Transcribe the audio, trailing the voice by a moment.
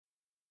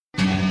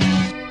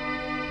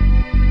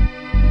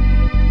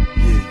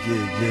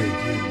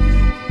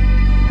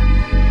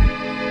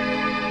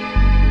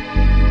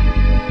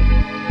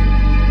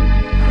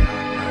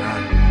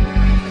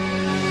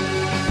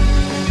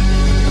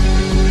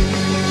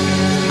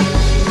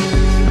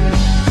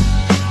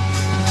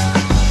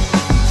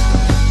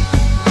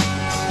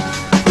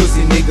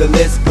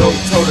Let's go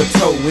toe to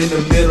toe in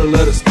the middle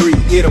of the street.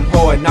 Hit him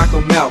hard, knock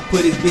him out,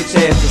 put his bitch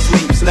ass to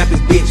sleep. Slap his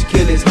bitch,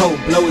 kill his hoe,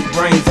 blow his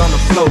brains on the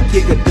floor.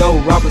 Kick a dough,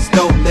 rob a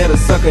stove, let a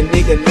sucker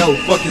nigga know.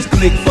 Fuck his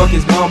clique, fuck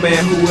his mama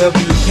and whoever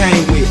he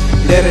came with.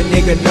 Let a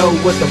nigga know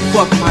what the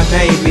fuck my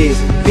name is.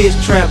 Fish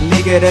trap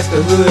nigga, that's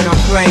the hood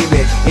I'm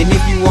claiming. And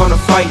if you wanna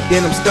fight,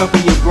 then I'm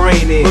stumping your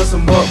brain in. Bust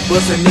him up,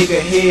 bust a nigga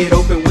head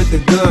open with the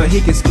gun.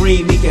 He can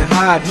scream, he can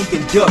hide, he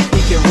can duck,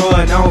 he can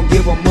run. I don't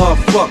give a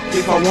motherfuck.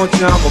 If I want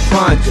you, I'ma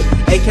find you.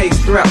 AK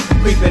strap,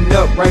 creeping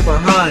up right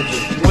behind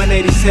you.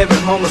 187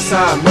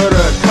 homicide, murder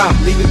a cop.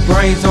 Leave his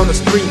brains on the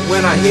street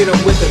when I hit him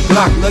with the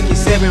Glock. Lucky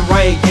 7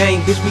 riot gang,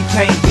 bitch, we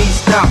can't be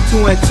stopped.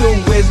 2 and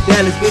 2 West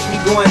Dallas, bitch, we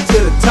going to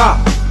the top.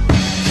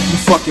 You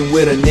fucking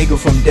with a nigga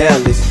from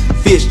Dallas.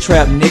 Fish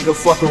trap nigga,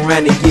 fuck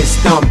around and get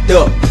stomped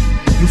up.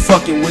 You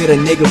fucking with a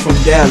nigga from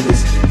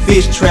Dallas.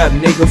 Fish trap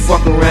nigga,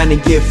 fuck around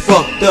and get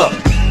fucked up.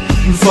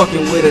 You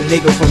fucking with a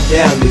nigga from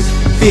Dallas.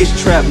 Fish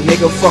trap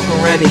nigga, fuck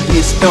around and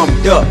get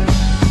stumped up.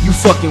 You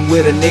fucking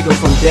with a nigga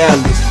from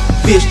Dallas.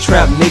 Fish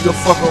trap nigga,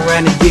 fuck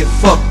around and get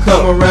fucked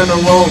up. Come around the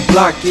wrong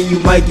block and you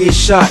might get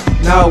shot.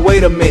 Now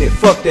wait a minute,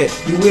 fuck that,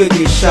 you will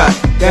get shot.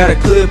 Got a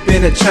clip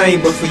in a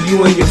chamber for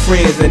you and your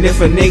friends. And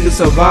if a nigga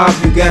survive,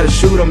 you gotta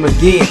shoot him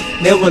again.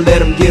 Never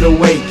let him get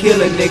away,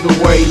 kill a nigga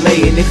where he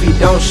lay. And if he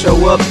don't show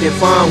up, then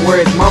find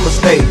where his mama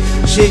stay.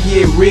 Shit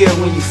get real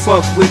when you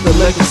fuck with the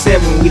Lucky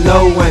 7. We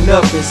load one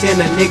up and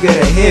send a nigga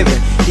to heaven.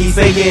 These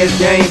fake ass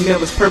gang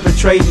members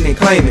perpetrating and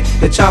claiming.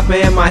 The chopper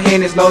in my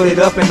hand is loaded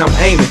up and I'm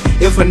aiming.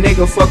 If a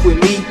nigga fuck with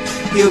me,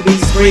 he'll be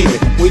screaming.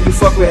 When you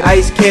fuck with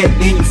Ice Cat,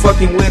 then you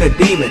fucking with a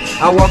demon.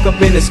 I walk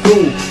up into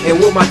school and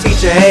whoop my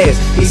teacher ass.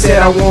 He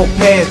said I won't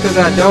pass cause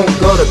I don't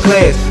go to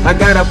class. I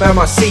got up out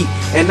my seat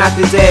and knocked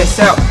his ass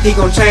out. He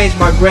gon' change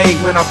my grade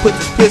when I put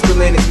this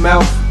pistol in his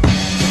mouth.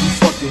 You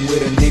fucking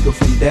with a nigga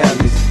from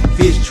Dallas.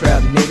 Fish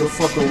trap nigga,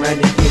 fuck around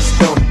and get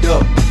stumped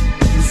up.